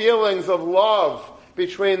palpable feelings of love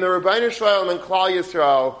between the Rebbeinu Shalom and Klal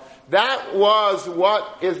Yisrael. That was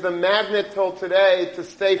what is the magnet till today to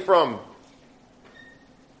stay from.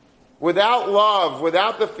 Without love,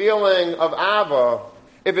 without the feeling of Ava,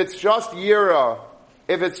 if it's just Yira,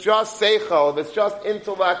 if it's just Seichel, if it's just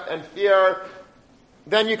intellect and fear,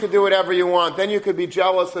 then you could do whatever you want. Then you could be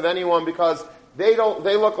jealous of anyone because they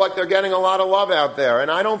look like they're getting a lot of love out there, and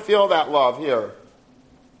I don't feel that love here.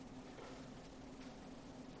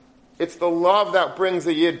 It's the love that brings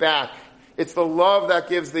the Yid back. It's the love that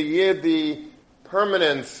gives the Yid the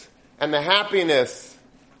permanence and the happiness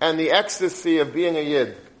and the ecstasy of being a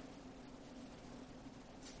Yid.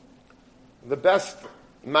 The best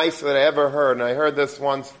mice that I ever heard, and I heard this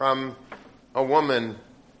once from a woman.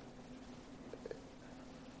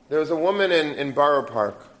 There was a woman in Borough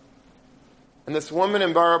Park. And this woman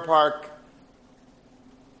in Borough Park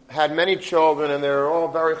had many children, and they were all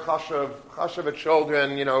very chashav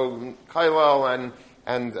children, kailal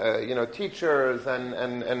and teachers and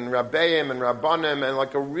rabbeim and rabbanim, and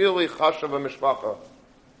like a really chashav mishpacha.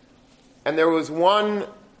 And there was one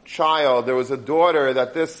child, there was a daughter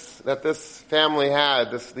that this family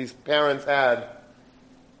had, these parents had,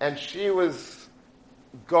 and she was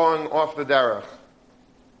going off the derech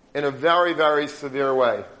in a very, very severe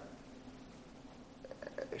way.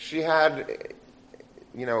 She had,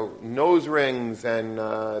 nose rings and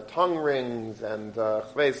tongue rings and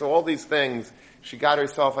so all these things. She got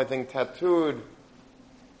herself, I think, tattooed.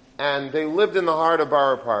 And they lived in the heart of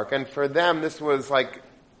Borough Park. And for them, this was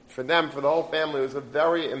for the whole family, it was a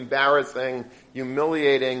very embarrassing,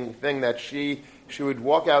 humiliating thing that she would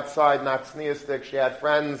walk outside, not sneastic. She had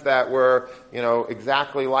friends that were,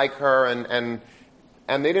 exactly like her, and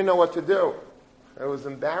they didn't know what to do. It was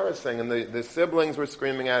embarrassing, and the siblings were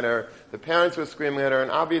screaming at her, the parents were screaming at her,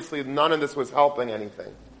 and obviously none of this was helping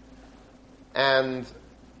anything. And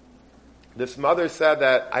this mother said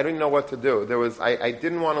that I didn't know what to do. I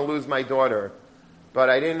didn't want to lose my daughter, but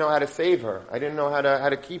I didn't know how to save her. I didn't know how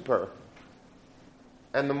to keep her.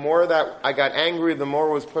 And the more that I got angry, the more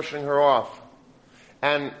I was pushing her off.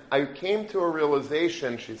 And I came to a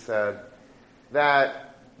realization, she said,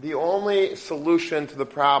 that the only solution to the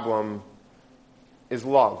problem is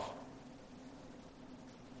love.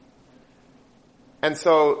 And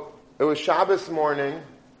so it was Shabbos morning,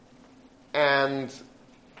 and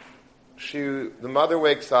the mother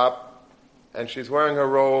wakes up, and she's wearing her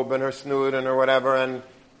robe and her snood and her whatever,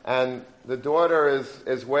 and the daughter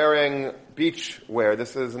is wearing beach wear.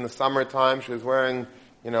 This is in the summertime. She was wearing,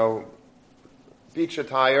 beach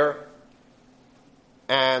attire.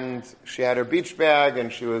 And she had her beach bag,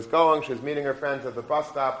 and she was meeting her friends at the bus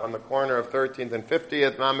stop on the corner of 13th and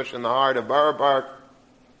 50th, mamish in the heart of Borough Park.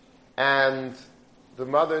 And the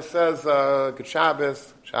mother says, good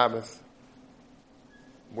Shabbos.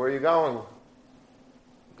 Where are you going?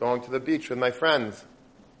 Going to the beach with my friends.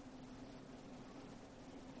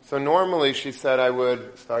 So normally, she said, I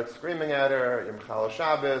would start screaming at her, you're Mechal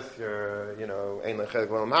Shabbos, you're, Ein Lecheg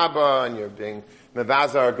L'Olam Haba, and you're being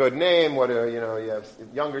Mevazar, a good name, you have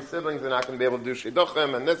younger siblings, they're not going to be able to do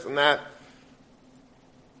Shidduchim, and this and that.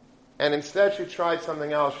 And instead, she tried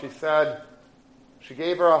something else. She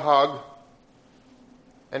gave her a hug,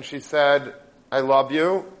 and she said, I love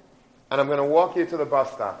you, and I'm going to walk you to the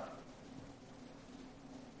bus stop.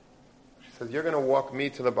 She says, you're going to walk me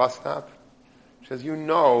to the bus stop? She says, you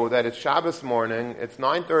know that it's Shabbos morning, it's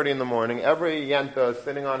 9:30 in the morning, every Yenta is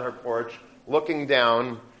sitting on her porch, looking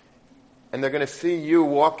down, and they're going to see you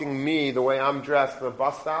walking me the way I'm dressed to the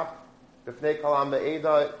bus stop. You're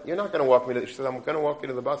not going to walk me to, she says, I'm going to walk you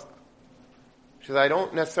to the bus stop. She says, I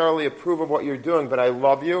don't necessarily approve of what you're doing, but I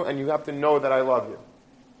love you, and you have to know that I love you.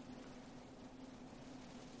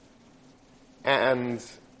 And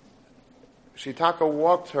Shitaka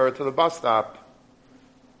walked her to the bus stop.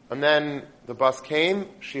 And then the bus came,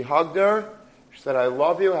 she hugged her, she said, I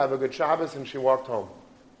love you, have a good Shabbos, and she walked home.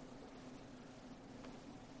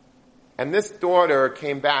 And this daughter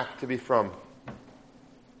came back to be from.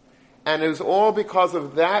 And it was all because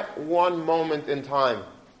of that one moment in time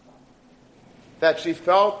that she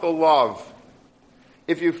felt the love.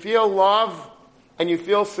 If you feel love and you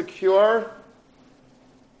feel secure,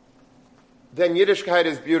 then Yiddishkeit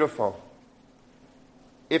is beautiful.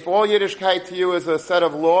 If all Yiddishkeit to you is a set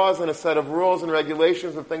of laws and a set of rules and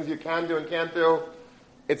regulations of things you can do and can't do,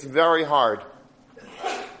 it's very hard.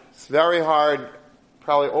 It's very hard.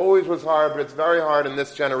 Probably always was hard, but it's very hard in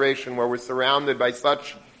this generation where we're surrounded by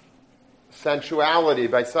such sensuality,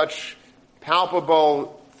 by such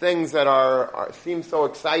palpable things that seem so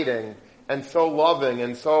exciting and so loving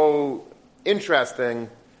and so interesting.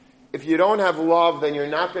 If you don't have love, then you're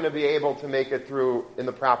not going to be able to make it through in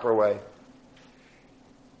the proper way.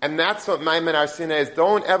 And that's what Maimon Har Sinai is.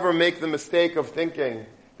 Don't ever make the mistake of thinking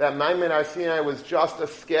that Maimon Har Sinai was just a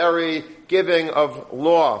scary giving of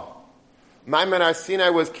law. Maimon Har Sinai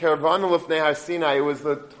was Kervanu Lifnei Har Sinai. It was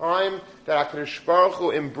the time that HaKadosh Baruch Hu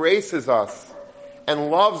embraces us and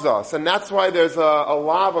loves us. And that's why there's a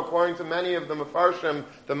lav, according to many of the Mefarshim,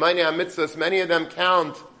 the Ma'anei HaMitzvos, many of them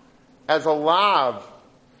count as a lav.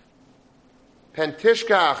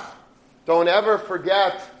 Pentishkach, don't ever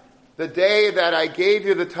forget the day that I gave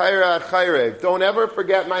you the Torah at Chayrev. Don't ever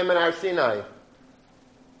forget Maimon Har Sinai.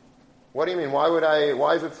 What do you mean?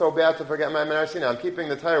 Why is it so bad to forget Maimon Har Sinai? I'm keeping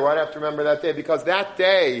the Torah. Why do I have to remember that day? Because that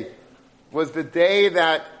day was the day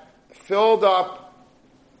that filled up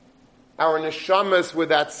our neshamas with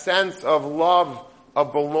that sense of love,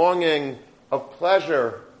 of belonging, of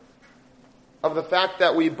pleasure, of the fact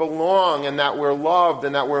that we belong and that we're loved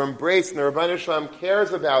and that we're embraced and the Rebbeinu Shalom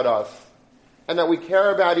cares about us and that we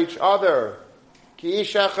care about each other. Ki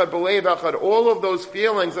ish echad b'leiv echad. All of those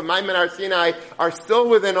feelings of Maimon Har Sinai are still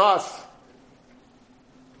within us.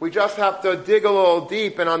 We just have to dig a little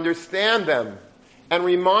deep and understand them and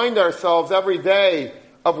remind ourselves every day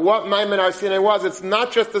of what Maimon Har Sinai was. It's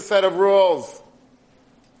not just a set of rules.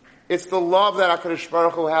 It's the love that HaKadosh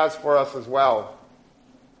Baruch Hu has for us as well.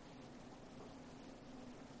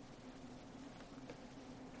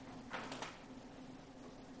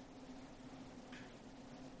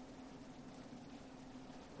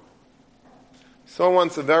 So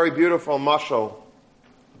once a very beautiful mashal.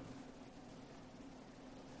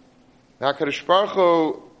 HaKadosh Baruch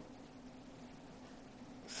Hu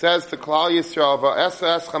says to Klal Yisrael,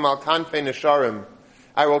 "Va'esa eschem al kanfei nesharim."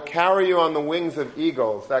 I will carry you on the wings of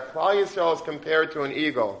eagles. That Klal Yisrael is compared to an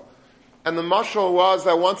eagle. And the mashal was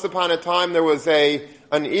that once upon a time there was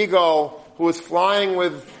an eagle who was flying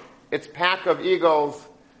with its pack of eagles,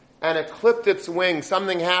 and it clipped its wing.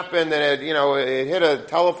 Something happened, and it hit a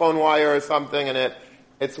telephone wire or something, and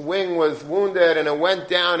its wing was wounded, and it went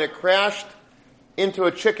down. It crashed into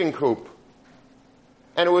a chicken coop,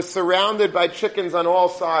 and it was surrounded by chickens on all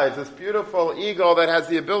sides. This beautiful eagle that has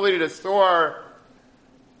the ability to soar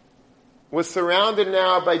was surrounded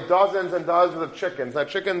now by dozens and dozens of chickens. Now,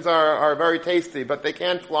 chickens are very tasty, but they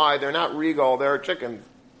can't fly. They're not regal. They're chickens.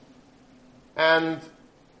 And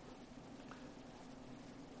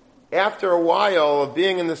after a while of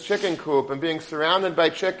being in this chicken coop and being surrounded by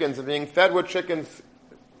chickens and being fed with chickens'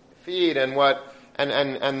 feed and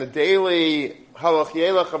the daily halach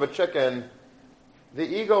yelach of a chicken, the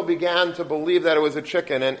eagle began to believe that it was a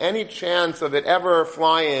chicken, and any chance of it ever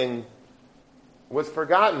flying was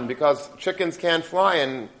forgotten because chickens can't fly,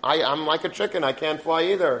 and I'm like a chicken, I can't fly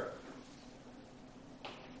either.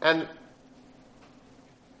 And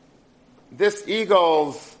this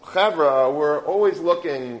eagle's chevra were always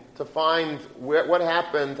looking to find what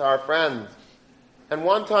happened to our friends. And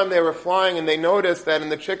one time they were flying and they noticed that in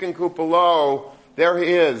the chicken coop below there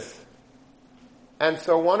he is. And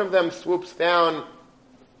so one of them swoops down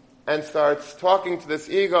and starts talking to this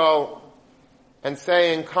eagle and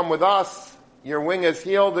saying, come with us, your wing is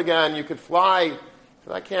healed again, you could fly. He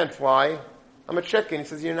says, I can't fly, I'm a chicken. He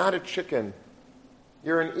says, you're not a chicken,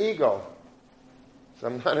 you're an eagle. So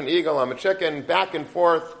I'm not an eagle, I'm a chicken, back and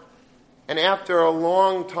forth. And after a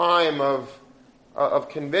long time of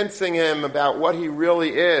convincing him about what he really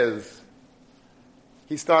is,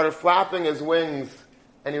 he started flapping his wings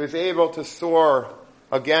and he was able to soar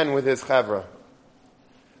again with his chevra.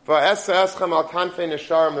 The Rebbeinu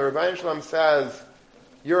Shalom says,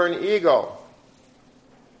 you're an eagle.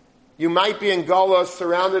 You might be in Golos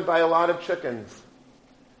surrounded by a lot of chickens.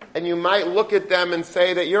 And you might look at them and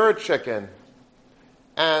say that you're a chicken.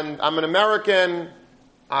 And I'm an American,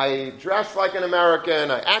 I dress like an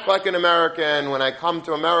American, I act like an American. When I come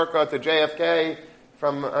to America, to JFK,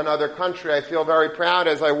 from another country, I feel very proud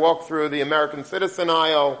as I walk through the American citizen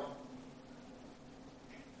aisle.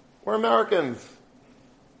 We're Americans.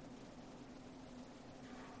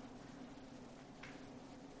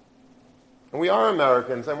 And we are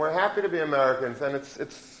Americans, and we're happy to be Americans, and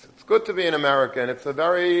it's good to be an American. It's a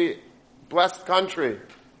very blessed country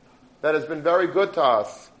that has been very good to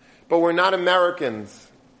us. But we're not Americans.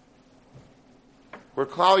 We're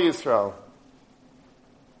Klal Yisrael.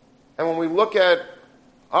 And when we look at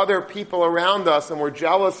other people around us and we're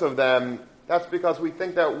jealous of them, that's because we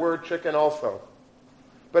think that we're chicken also.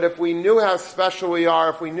 But if we knew how special we are,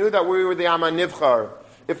 if we knew that we were the Am HaNivchar,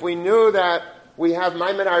 if we knew that we have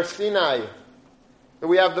Maimon Har Sinai, that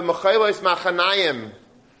we have the Mechelos Machanayim,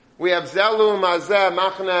 we have Zelu Mazeh,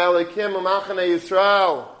 Machane Elikim, Machane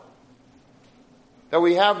Yisrael, that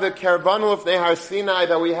we have the Kervanu Lefnei Har Sinai,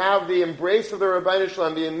 that we have the embrace of the Rebbeinu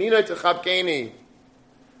Shalom, the Eminah Techabkeni,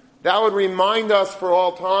 that would remind us for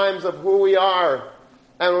all times of who we are,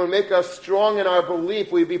 and would make us strong in our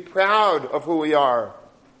belief. We'd be proud of who we are.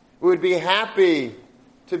 We would be happy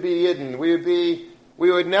to be Yidden.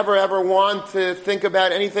 We would never ever want to think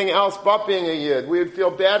about anything else but being a Yid. We would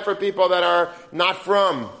feel bad for people that are not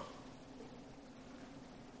from.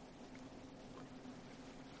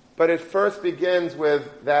 But it first begins with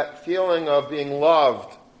that feeling of being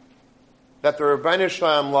loved, that the Rebbeinu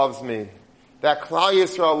Shalom loves me, that Klal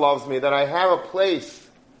Yisrael loves me, that I have a place,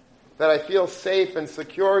 that I feel safe and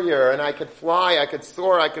secure here, and I could fly, I could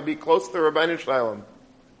soar, I could be close to the Rebbeinu Shalom.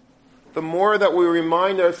 The more that we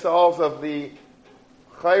remind ourselves of the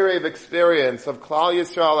Chayrev experience of Klal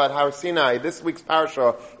Yisrael at Har Sinai, this week's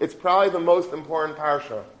parsha, it's probably the most important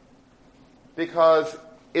parsha, because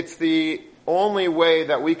it's the only way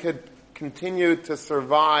that we could continue to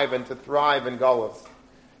survive and to thrive in Galus.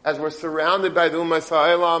 As we're surrounded by the Ummah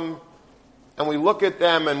Ha'olam, and we look at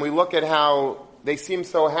them and we look at how they seem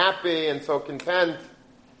so happy and so content,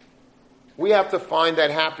 we have to find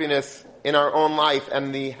that happiness in our own life.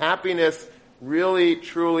 And the happiness really,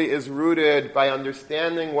 truly is rooted by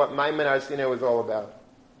understanding what Maimon Har Sinai was all about.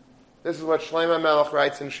 This is what Shlomo Melech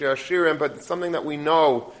writes in Shir Hashirim, but it's something that we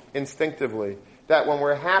know instinctively. That when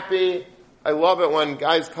we're happy, I love it when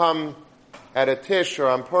guys come at a Tish or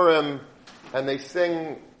on Purim and they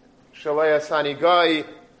sing Shalei Asani Gai,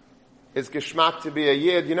 is Geshmak to be a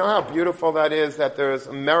Yid. You know how beautiful that is, that there's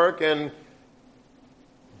American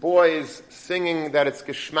boys singing that it's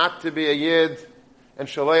Geshmak to be a Yid and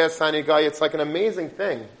Shalei Asani Gai. It's like an amazing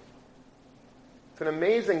thing. It's an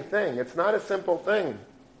amazing thing. It's not a simple thing.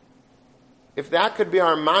 If that could be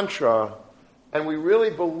our mantra, and we really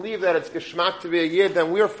believe that it's Geshmak to be a Yid,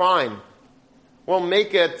 then we're fine. We'll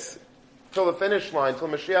make it till the finish line, till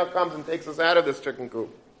Mashiach comes and takes us out of this chicken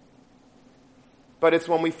coop. But it's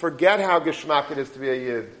when we forget how Geshmak it is to be a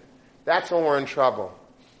Yid, that's when we're in trouble.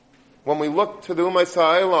 When we look to the Ummah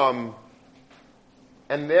Ha'olam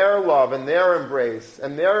and their love and their embrace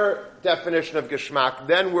and their definition of Geshmak,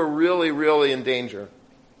 then we're really, really in danger.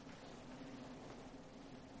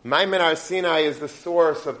 Maimon Har Sinai is the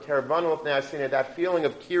source of Kervanu Lefnei Har Sinai, that feeling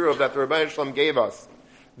of kiruv that the Rebbeinu Shalom gave us.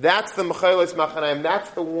 That's the Mechelos Machanayim.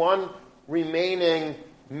 That's the one remaining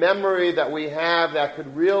memory that we have that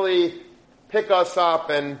could really pick us up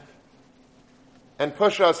and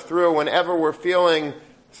push us through whenever we're feeling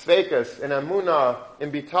sveikus, in amunah,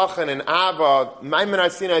 in bitachon, in ava. Maimon Har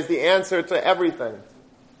Sinai is the answer to everything.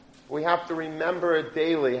 We have to remember it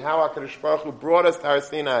daily, how HaKadosh Baruch Hu brought us to Har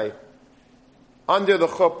Sinai. Under the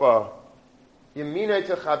chuppah, Yeminei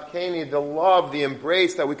Techabkeni, the love, the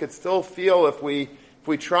embrace that we could still feel if we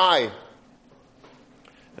try.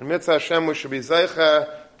 And Mitzvah Hashem, we should be zeicha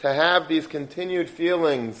to have these continued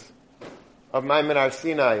feelings of Maimon Har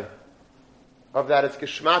Sinai, of that it's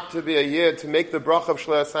Geshmak to be a Yid, to make the bracha of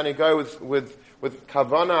Shalei Asani Gai with with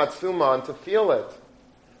kavana atzuma, and to feel it.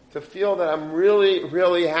 To feel that I'm really,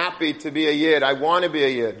 really happy to be a Yid. I want to be a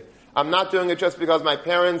Yid. I'm not doing it just because my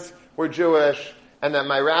parents were Jewish and that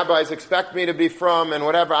my rabbis expect me to be from and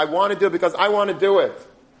whatever. I want to do it because I want to do it.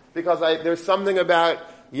 Because there's something about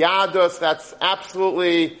Yadus that's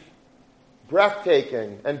absolutely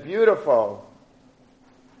breathtaking and beautiful.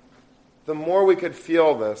 The more we could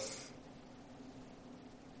feel this,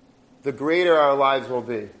 the greater our lives will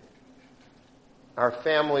be. Our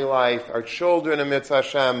family life, our children amidst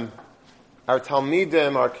Hashem, our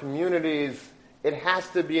Talmidim, our communities, it has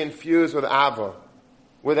to be infused with Ava.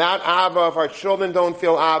 Without Ava, if our children don't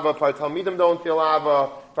feel Ava, if our Talmidim don't feel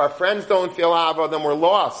Ava, if our friends don't feel Ava, then we're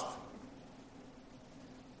lost.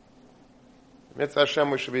 Amidst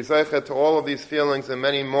Hashem, we should be Zeicha to all of these feelings and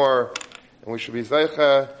many more. And we should be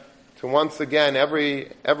Zeicha to once again,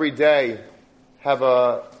 every day, have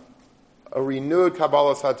a renewed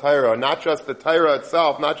Kabbalah HaTorah, not just the Torah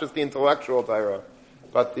itself, not just the intellectual Torah,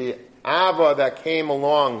 but the Ava that came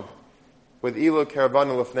along with Ilu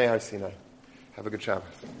Karavanu Lefnei Har Sinai. Have a good Shabbos.